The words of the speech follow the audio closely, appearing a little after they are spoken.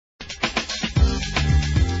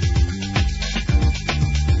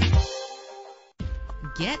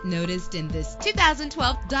Get noticed in this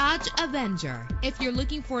 2012 Dodge Avenger. If you're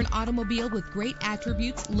looking for an automobile with great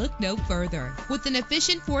attributes, look no further. With an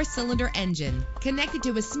efficient 4-cylinder engine connected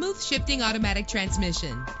to a smooth shifting automatic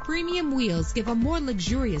transmission, premium wheels give a more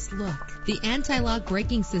luxurious look. The anti-lock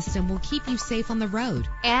braking system will keep you safe on the road.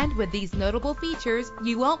 And with these notable features,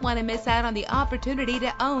 you won't want to miss out on the opportunity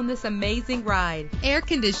to own this amazing ride. Air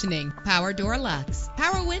conditioning, power door locks,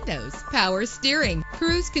 power windows, power steering,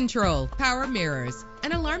 cruise control, power mirrors,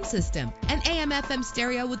 an alarm system, an AM/FM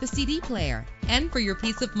stereo with a CD player. And for your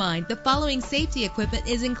peace of mind, the following safety equipment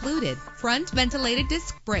is included: front ventilated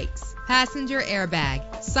disc brakes, passenger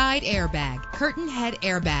airbag, side airbag, curtain head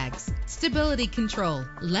airbags, stability control.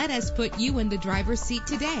 Let us put you in the driver's seat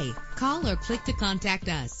today. Call or click to contact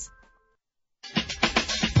us.